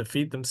them to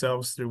feed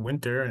themselves through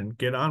winter and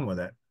get on with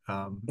it.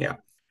 yeah.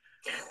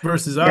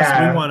 Versus us, we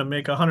Yeah. want to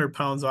make 100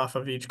 pounds off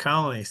of each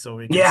colony so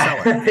we can Yeah,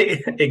 sell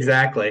it.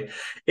 exactly.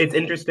 It's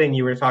interesting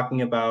you were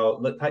talking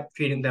about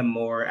treating them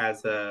more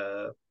as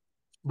a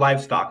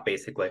livestock,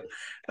 basically.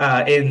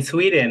 In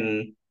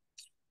Sweden,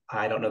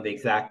 I don't know the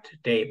exact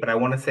date, but I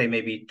want to say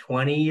maybe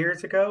 20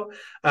 years ago,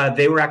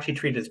 they were actually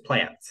treated as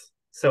plants.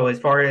 So as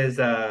far as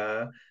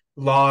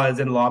laws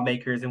and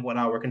lawmakers and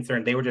whatnot were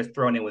concerned, they were just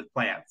thrown in with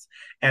plants.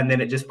 And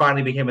then it just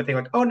finally became a thing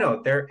like, oh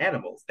no, they're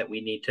animals that we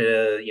need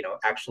to,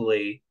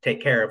 actually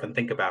take care of and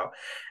think about.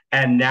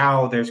 And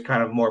now there's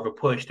kind of more of a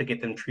push to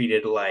get them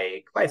treated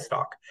like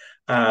livestock.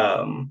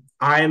 I'm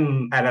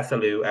at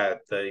SLU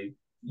at the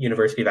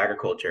University of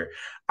Agriculture.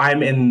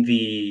 I'm in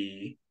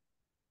the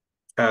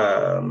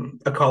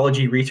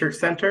ecology research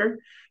center,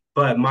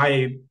 but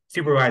my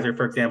supervisor,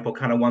 for example,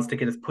 kind of wants to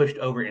get us pushed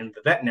over into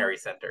the veterinary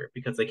center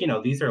because, like,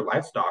 these are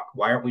livestock.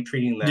 Why aren't we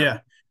treating Yeah,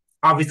 them?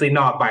 Obviously,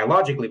 not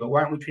biologically, but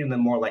why aren't we treating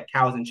them more like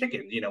cows and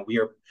chickens? We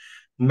are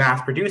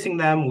mass producing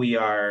them, we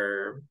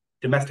are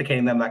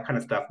domesticating them, that kind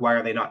of stuff. Why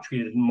are they not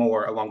treated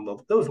more along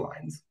those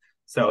lines?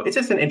 So it's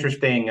just an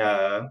interesting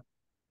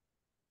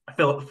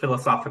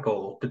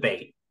philosophical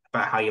debate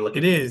about how you look it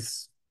at bees.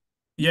 is.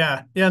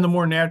 Yeah, yeah. And the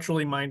more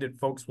naturally minded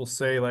folks will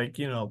say, like,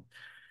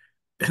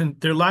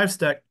 they're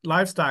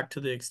livestock to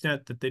the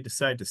extent that they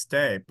decide to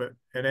stay, but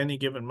at any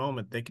given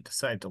moment they could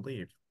decide to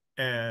leave.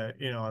 And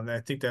and I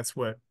think that's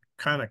what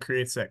kind of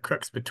creates that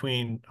crux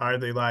between are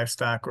they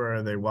livestock or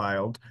are they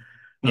wild?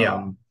 Yeah,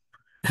 Um,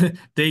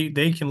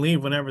 they can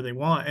leave whenever they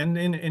want,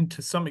 and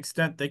to some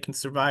extent they can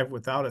survive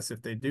without us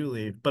if they do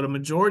leave. But a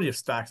majority of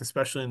stocks,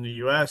 especially in the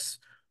U.S.,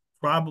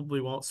 probably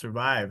won't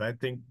survive. I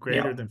think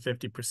greater yeah, than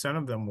 50%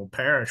 of them will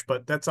perish.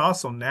 But that's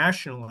also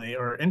nationally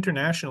or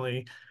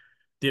internationally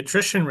the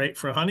attrition rate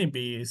for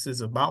honeybees is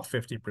about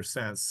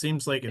 50%.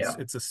 Seems like it's yeah.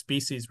 it's a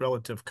species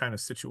relative kind of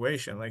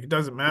situation. Like it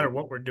doesn't matter Hmm.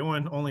 what we're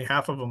doing, only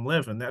half of them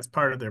live, and that's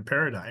part of their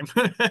paradigm.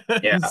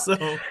 Yeah.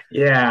 So,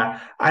 Yeah.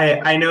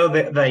 I know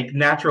that like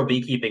natural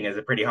beekeeping is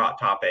a pretty hot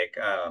topic.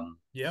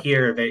 yep.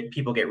 Here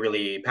people get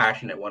really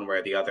passionate one way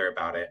or the other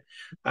about it.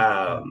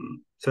 Yeah.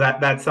 So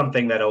that's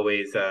something that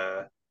always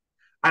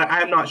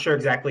I'm not sure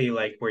exactly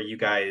like where you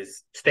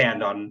guys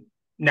stand on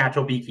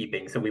natural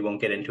beekeeping, so we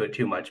won't get into it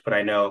too much. But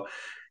I know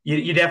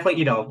you definitely,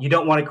 you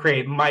don't want to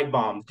create mite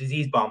bombs,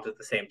 disease bombs at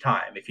the same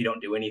time if you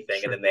don't do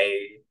anything and Sure. then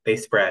they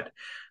spread.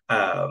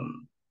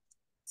 Um,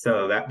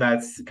 so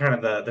that's kind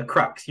of the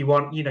crux. You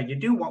want, you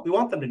do want we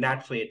want them to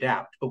naturally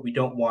adapt, but we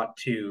don't want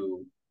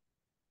to,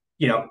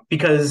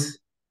 because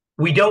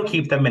we don't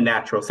keep them in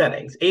natural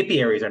settings.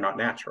 Apiaries are not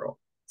natural.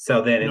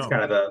 So then it's No.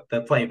 kind of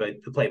the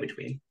play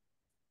between.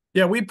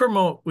 Yeah, we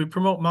promote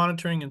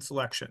monitoring and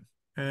selection,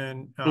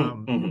 and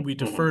Mm, mhm, we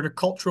defer mhm, to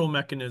cultural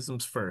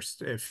mechanisms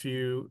first. If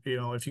you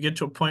get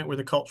to a point where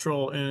the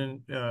cultural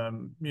and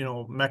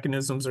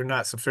mechanisms are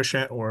not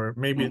sufficient, or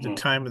maybe the mhm.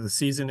 time of the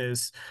season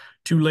is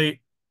too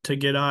late to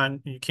get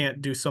on, you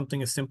can't do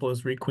something as simple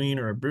as requeen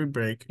or a brood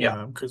break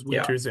Yeah, because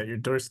yeah, winter is at your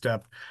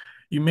doorstep.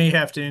 You may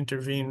have to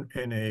intervene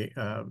in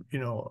a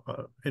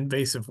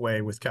invasive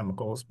way with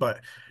chemicals, but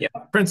yeah.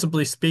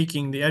 principally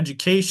speaking, the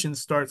education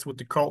starts with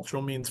the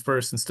cultural means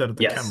first instead of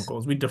the Yes.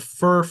 chemicals. We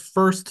defer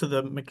first to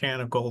the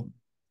mechanical,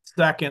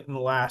 second and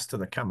last to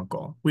the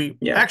chemical. We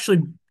Yeah.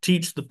 actually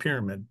teach the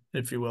pyramid,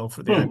 if you will,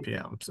 for the Hmm.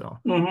 IPM. So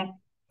Hmm.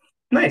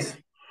 Nice.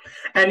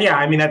 And yeah,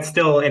 I mean that's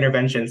still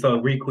intervention. So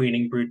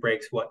requeening, brood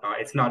breaks,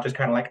 whatnot. It's not just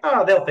kind of like,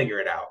 oh, they'll figure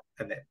it out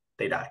and then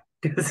they die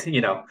because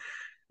yeah,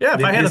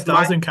 if I had a this might.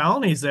 thousand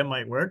colonies, that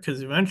might work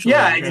because eventually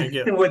Yeah, you're going to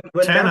get wouldn't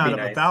 10 that out be of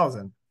a nice?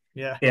 thousand.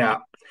 Yeah. Yeah.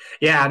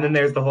 Yeah, and then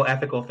there's the whole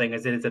ethical thing.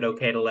 Is it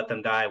okay to let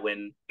them die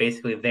when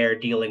basically they're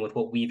dealing with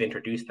what we've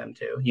introduced them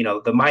to?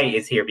 The mite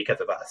is here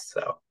because of us.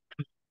 So,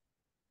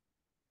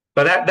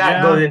 but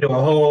that goes Yeah. into a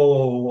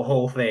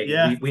whole thing. We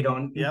Yeah. we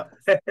don't. Yep.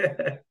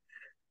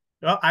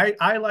 Well,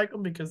 I like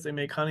them because they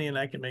make honey and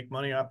I can make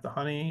money off the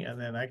honey and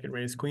then I can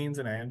raise queens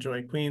and I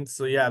enjoy queens.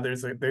 So yeah,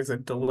 there's a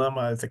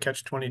dilemma. It's a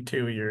catch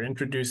 22. You're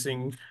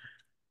introducing,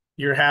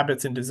 your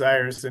habits and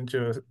desires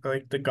into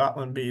like the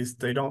Gotland bees.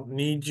 They don't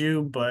need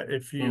you, but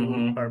if you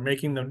Hmm. are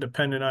making them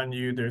dependent on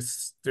you,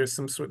 there's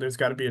some sort there's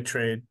got to be a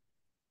trade.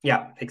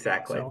 Yeah,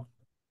 exactly. So,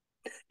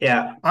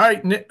 Yeah. all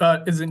right, Nick,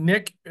 is it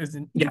Nick? Is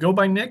it you Yeah. go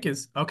by Nick?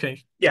 Is okay. All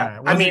Yeah. right,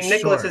 I wasn't mean,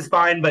 Nicholas is sure.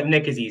 fine, but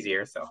Nick is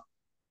easier. So,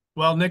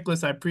 Well,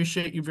 Nicholas, I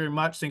appreciate you very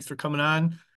much. Thanks for coming on.